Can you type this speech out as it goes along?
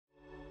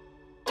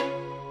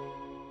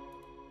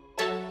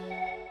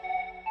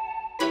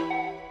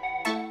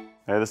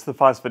This is the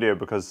fast video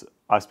because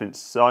I spent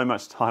so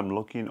much time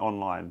looking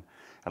online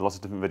at lots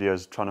of different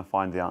videos trying to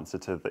find the answer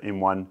to the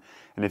M1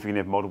 and if you can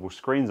have multiple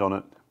screens on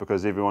it,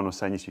 because everyone was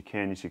saying yes you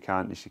can, yes you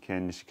can't, yes you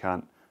can, yes you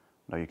can't.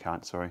 No you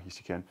can't, sorry, yes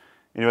you can.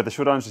 Anyway, the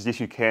short answer is yes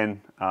you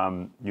can.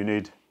 You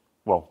need,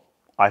 well,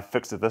 I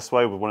fixed it this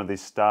way with one of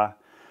these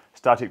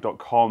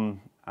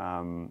StarTech.com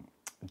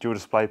dual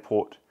display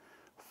port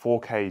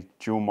 4K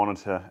dual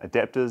monitor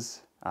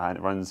adapters, and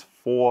it runs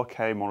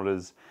 4K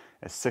monitors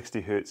at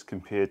 60 Hz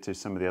compared to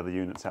some of the other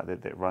units out there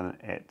that run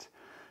at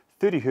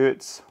 30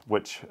 Hz,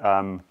 which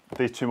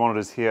these two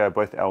monitors here are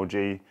both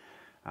LG,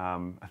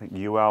 I think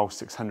UL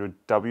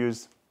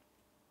 600Ws.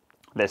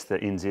 That's the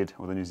NZ,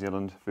 or the New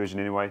Zealand version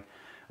anyway.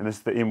 And this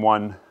is the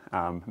M1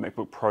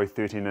 MacBook Pro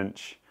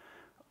 13-inch,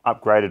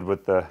 upgraded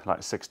with the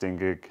like 16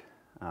 gig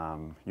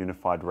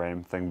unified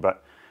RAM thing,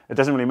 but it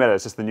doesn't really matter.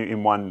 It's just the new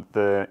M1.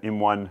 The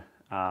M1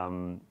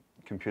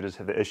 computers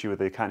have the issue where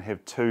they can't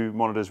have two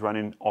monitors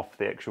running off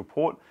the actual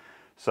port.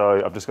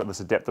 So I've just got this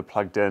adapter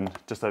plugged in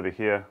just over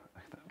here. I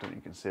don't think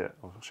you can see it,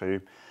 I'll show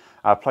you.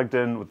 Plugged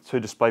in with two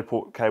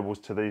DisplayPort cables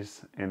to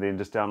these, and then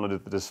just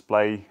downloaded the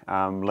Display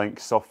Link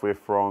software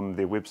from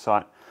their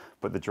website,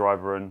 put the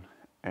driver in,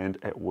 and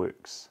it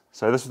works.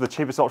 So this was the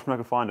cheapest option I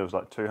could find. It was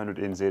like 200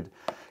 NZ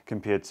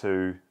compared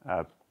to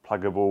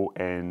pluggable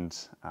and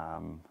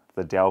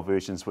the Dell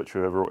versions, which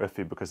were real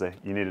iffy because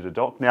you needed a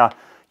dock. Now,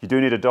 you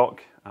do need a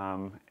dock,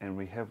 and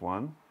we have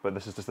one, but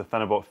this is just a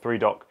Thunderbolt 3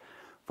 dock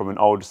from an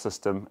old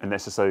system, and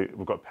that's just so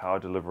we've got power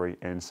delivery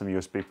and some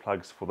USB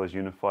plugs for those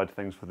unified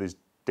things for these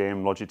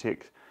damn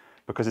Logitech,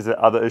 because there's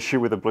the other issue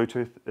where the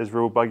Bluetooth is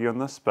real buggy on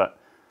this, but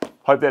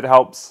hope that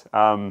helps.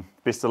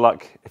 Best of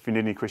luck. If you need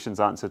any questions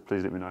answered,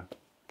 please let me know.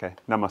 Okay,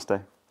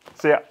 namaste.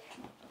 See ya.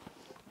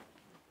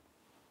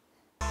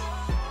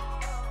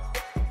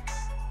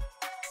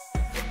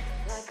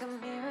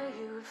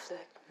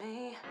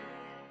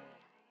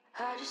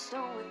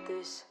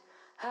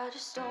 I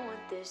just don't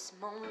want this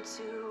moment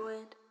to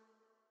end.